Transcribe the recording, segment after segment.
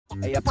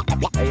A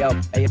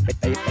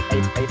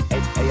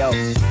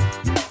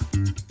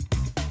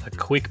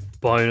quick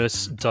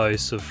bonus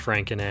dose of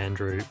Frank and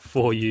Andrew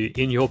for you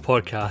in your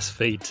podcast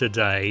feed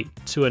today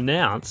to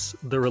announce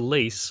the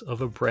release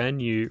of a brand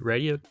new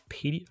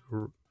Radiopedia.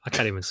 I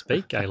can't even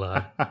speak,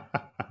 Gaylard.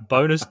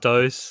 Bonus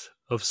dose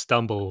of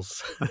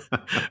Stumbles,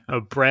 a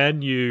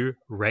brand new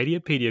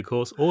Radiopedia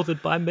course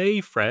authored by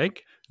me,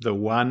 Frank. The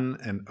one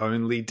and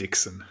only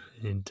Dixon.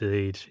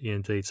 Indeed.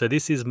 So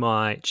this is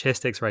my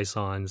chest X-ray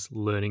signs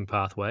learning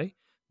pathway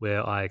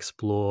where I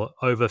explore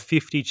over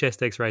 50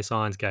 chest X-ray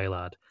signs,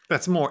 Gaylard.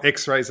 That's more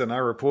X-rays than I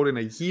report in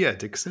a year,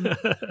 Dixon.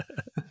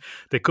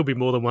 There could be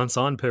more than one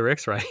sign per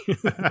X-ray.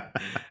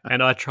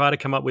 And I try to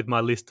come up with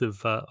my list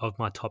of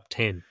my top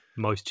 10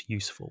 most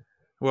useful.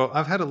 Well,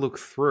 I've had a look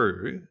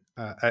through,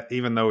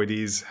 even though it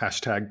is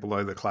hashtag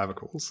below the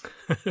clavicles,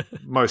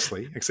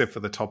 mostly, except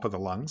for the top of the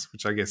lungs,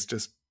 which I guess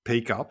just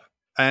peak up.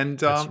 And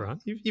That's right.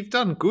 You've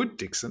done good,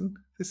 Dixon.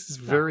 This is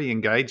very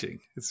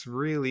engaging. It's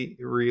really,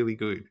 really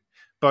good.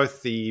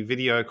 Both the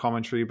video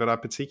commentary, but I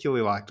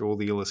particularly liked all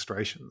the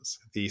illustrations.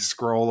 The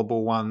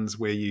scrollable ones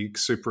where you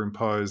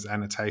superimpose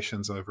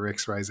annotations over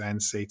X-rays and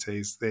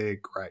CTs, they're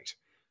great.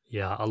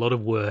 Yeah, a lot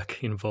of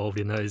work involved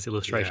in those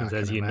illustrations,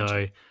 as you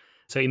know.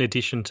 So in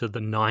addition to the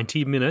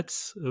 90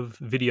 minutes of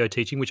video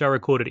teaching, which I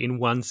recorded in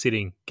one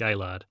sitting,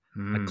 Gaylard,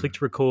 I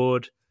clicked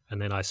record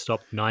and then I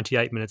stopped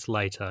 98 minutes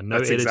later. No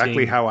editing. That's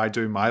exactly how I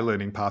do my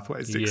learning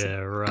pathways, Dixon. Yeah,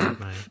 right,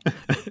 mate.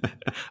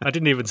 I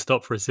didn't even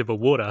stop for a sip of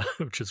water,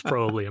 which is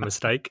probably a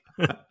mistake.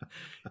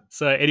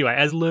 So anyway,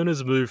 as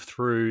learners move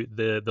through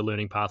the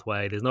learning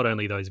pathway, there's not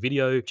only those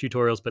video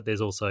tutorials, but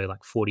there's also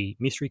like 40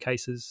 mystery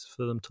cases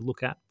for them to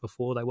look at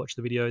before they watch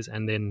the videos.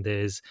 And then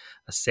there's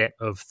a set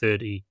of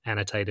 30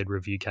 annotated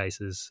review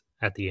cases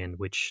at the end,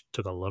 which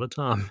took a lot of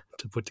time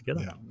to put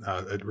together.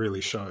 Yeah, it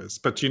really shows.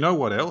 But you know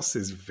what else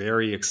is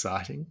very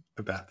exciting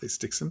about this,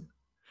 Dixon?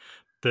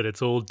 That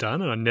it's all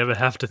done and I never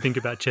have to think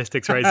about chest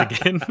X-rays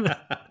again.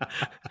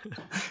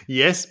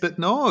 Yes, but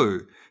no.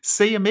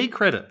 CME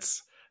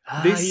credits.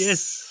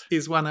 Yes.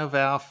 Is one of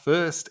our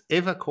first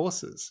ever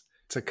courses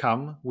to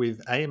come with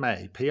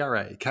AMA,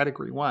 PRA,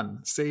 Category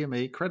 1,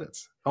 CME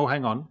credits. Oh,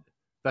 hang on.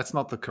 That's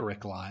not the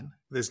correct line.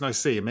 There's no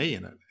CME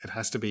in it. It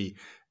has to be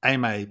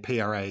AMA,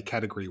 PRA,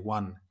 Category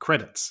 1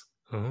 credits.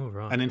 Oh,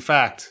 right. And in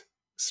fact,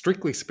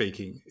 strictly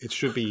speaking, it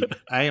should be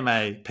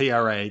AMA,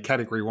 PRA,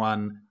 Category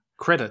 1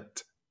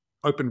 credit,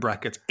 open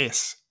bracket,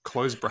 S,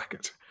 close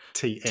bracket,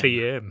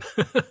 TM.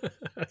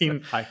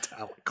 In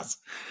italics.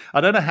 I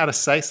don't know how to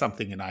say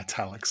something in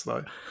italics,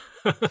 though.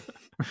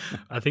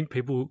 I think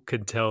people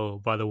can tell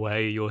by the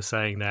way you're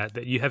saying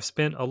that you have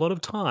spent a lot of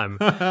time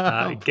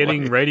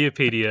getting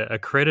Radiopedia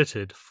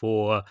accredited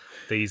for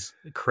these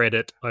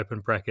credit, open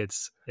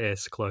brackets,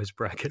 S, close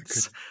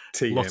brackets,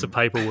 TM. Lots of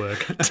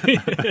paperwork.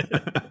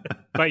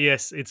 But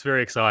yes, it's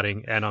very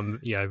exciting, and I'm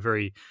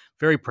very,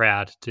 very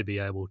proud to be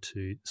able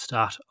to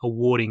start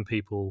awarding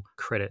people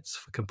credits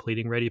for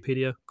completing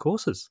Radiopedia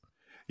courses.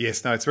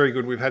 Yes, no, it's very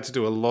good. We've had to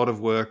do a lot of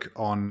work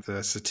on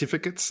the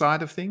certificate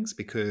side of things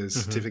because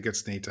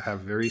certificates need to have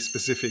very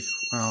specific,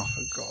 for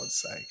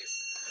God's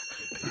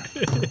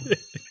sake.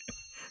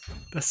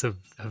 That's a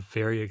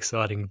very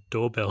exciting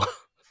doorbell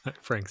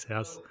at Frank's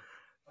house.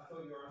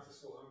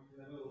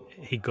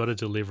 He got a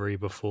delivery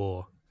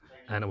before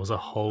and it was a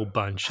whole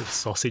bunch of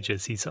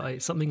sausages. He's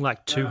something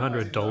like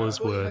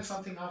 $200 worth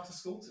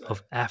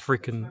of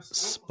African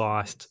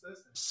spiced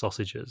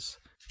sausages.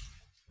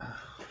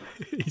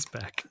 He's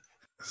back.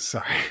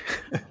 Sorry.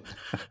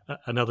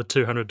 Another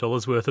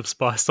 $200 worth of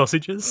spiced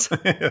sausages.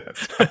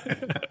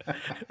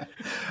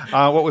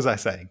 What was I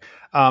saying?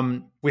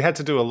 We had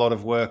to do a lot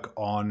of work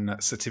on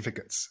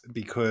certificates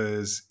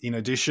because in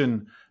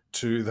addition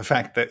to the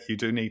fact that you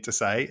do need to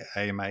say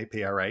AMA,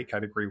 PRA,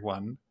 Category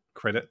 1,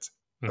 credit,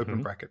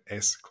 open bracket,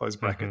 S, close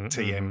bracket,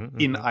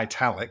 TM, in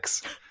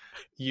italics,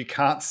 you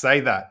can't say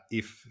that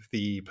if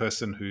the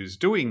person who's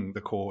doing the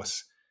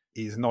course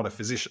is not a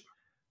physician.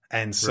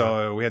 And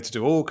so we had to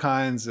do all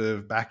kinds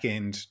of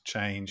back-end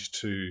change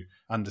to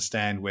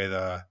understand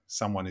whether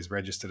someone is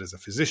registered as a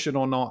physician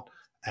or not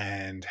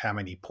and how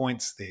many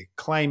points they're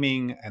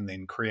claiming and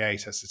then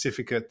create a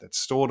certificate that's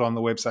stored on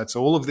the website.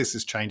 So all of this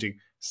is changing.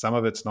 Some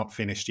of it's not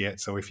finished yet.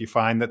 So if you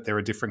find that there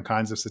are different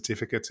kinds of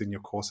certificates in your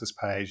courses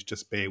page,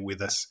 just bear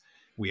with us.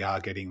 We are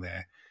getting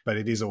there. But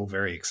it is all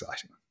very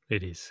exciting.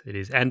 It is.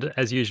 And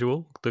as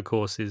usual, the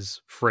course is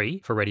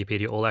free for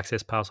Radiopedia All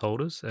Access Pass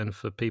holders and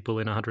for people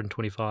in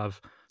 125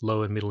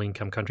 low and middle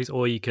income countries,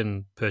 or you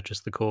can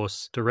purchase the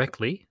course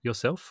directly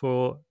yourself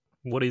for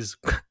what is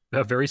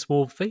a very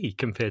small fee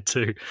compared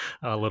to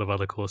a lot of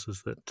other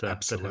courses that have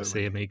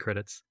CME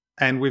credits.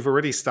 And we've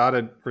already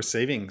started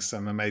receiving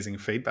some amazing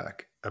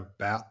feedback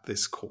about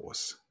this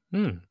course.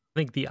 I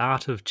think the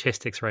art of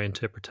chest X-ray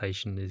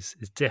interpretation is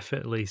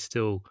definitely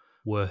still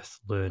worth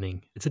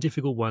learning. It's a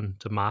difficult one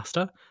to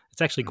master.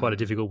 It's actually quite a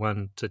difficult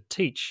one to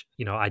teach.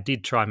 I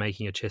did try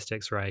making a chest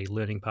X-ray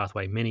learning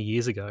pathway many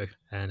years ago,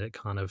 and it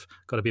kind of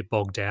got a bit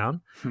bogged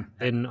down.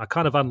 And I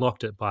kind of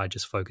unlocked it by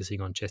just focusing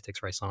on chest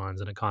X-ray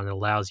signs, and it kind of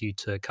allows you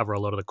to cover a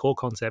lot of the core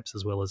concepts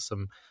as well as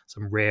some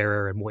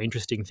rarer and more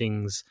interesting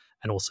things,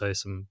 and also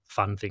some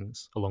fun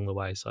things along the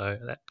way. So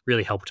that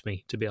really helped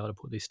me to be able to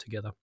put this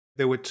together.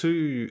 There were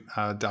two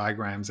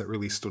diagrams that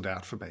really stood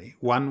out for me.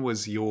 One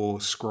was your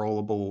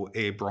scrollable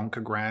air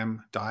bronchogram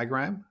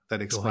diagram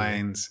that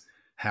explains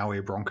how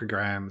air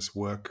bronchograms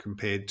work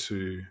compared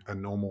to a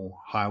normal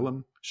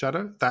hilum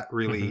shadow. That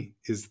really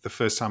is the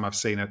first time I've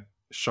seen it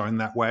shown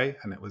that way,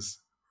 and it was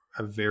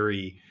a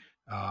very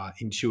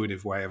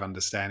intuitive way of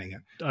understanding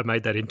it. I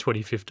made that in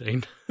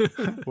 2015.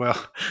 Well,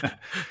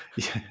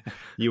 yeah,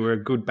 you were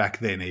good back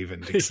then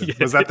even, Dixon. Yeah.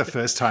 Was that the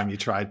first time you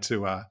tried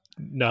to...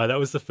 No, that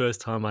was the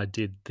first time I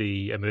did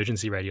the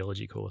emergency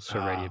radiology course for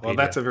Radiopedia. Well,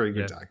 that's a very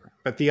good diagram.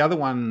 But the other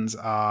ones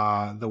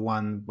are the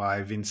one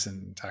by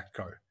Vincent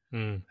Tatko,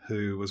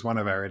 who was one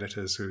of our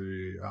editors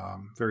who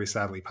very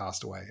sadly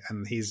passed away.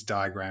 And his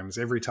diagrams,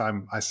 every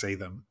time I see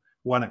them,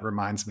 one, it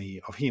reminds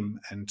me of him,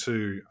 and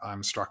two,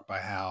 I'm struck by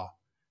how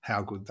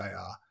good they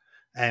are.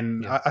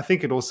 And I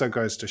think it also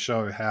goes to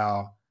show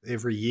how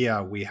every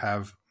year we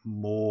have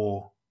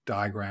more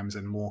diagrams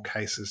and more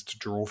cases to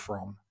draw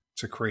from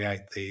to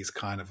create these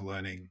kind of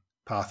learning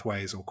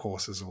pathways or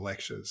courses or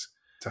lectures,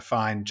 to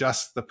find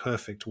just the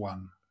perfect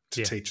one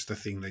to teach the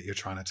thing that you're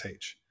trying to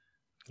teach.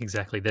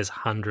 Exactly. There's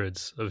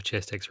hundreds of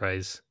chest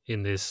X-rays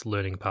in this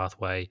learning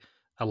pathway.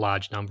 A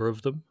large number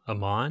of them are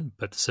mine,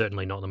 but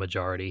certainly not the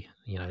majority.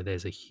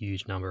 There's a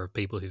huge number of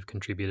people who've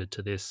contributed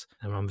to this,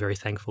 and I'm very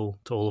thankful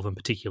to all of them,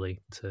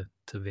 particularly to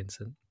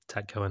Vincent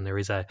Tatko. And there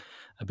is a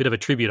bit of a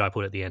tribute I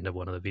put at the end of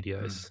one of the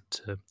videos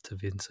to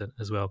Vincent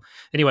as well.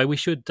 Anyway, we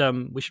should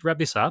wrap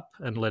this up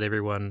and let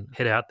everyone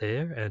head out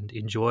there and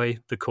enjoy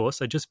the course.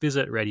 So just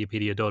visit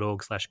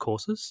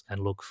radiopedia.org/courses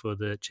and look for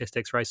the chest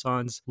X-ray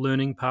signs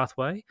learning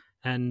pathway.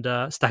 And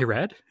stay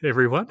rad,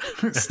 everyone.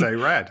 Stay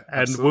rad.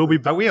 And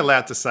are we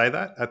allowed to say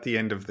that at the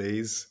end of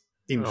these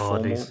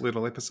informal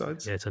little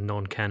episodes? Yeah, it's a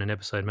non-canon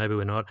episode. Maybe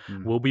we're not.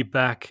 We'll be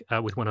back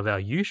with one of our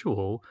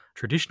usual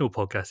traditional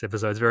podcast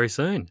episodes very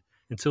soon.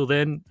 Until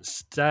then,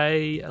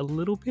 stay a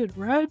little bit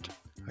rad.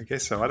 I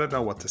guess so. I don't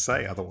know what to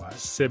say otherwise.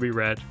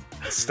 Semi-rad.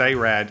 Stay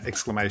rad, !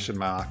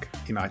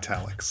 In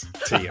italics.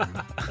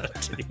 TM.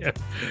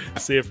 TM.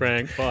 See you,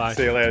 Frank. Bye.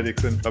 See you later,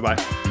 Dixon.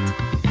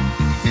 Bye-bye.